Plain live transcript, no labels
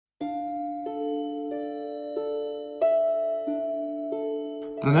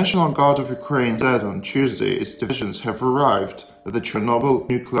The National Guard of Ukraine said on Tuesday its divisions have arrived at the Chernobyl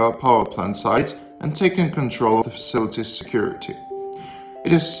nuclear power plant site and taken control of the facility's security.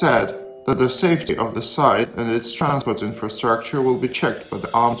 It is said that the safety of the site and its transport infrastructure will be checked by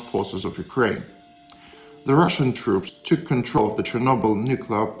the armed forces of Ukraine. The Russian troops took control of the Chernobyl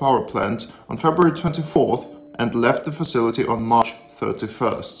nuclear power plant on February 24th and left the facility on March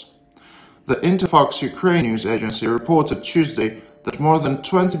 31st. The Interfax Ukraine news agency reported Tuesday that more than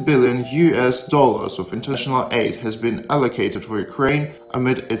 $20 billion of international aid has been allocated for Ukraine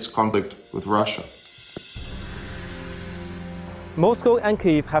amid its conflict with Russia. Moscow and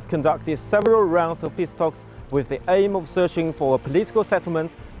Kyiv have conducted several rounds of peace talks with the aim of searching for a political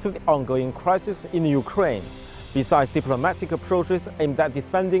settlement to the ongoing crisis in Ukraine. Besides diplomatic approaches aimed at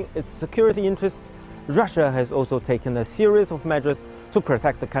defending its security interests, Russia has also taken a series of measures to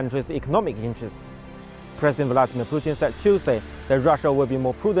protect the country's economic interests. President Vladimir Putin said Tuesday that Russia will be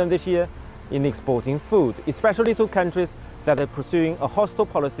more prudent this year in exporting food, especially to countries that are pursuing a hostile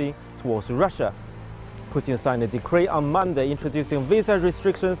policy towards Russia. Putin signed a decree on Monday introducing visa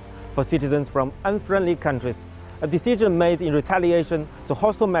restrictions for citizens from unfriendly countries, a decision made in retaliation to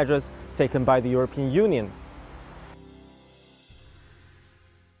hostile measures taken by the European Union.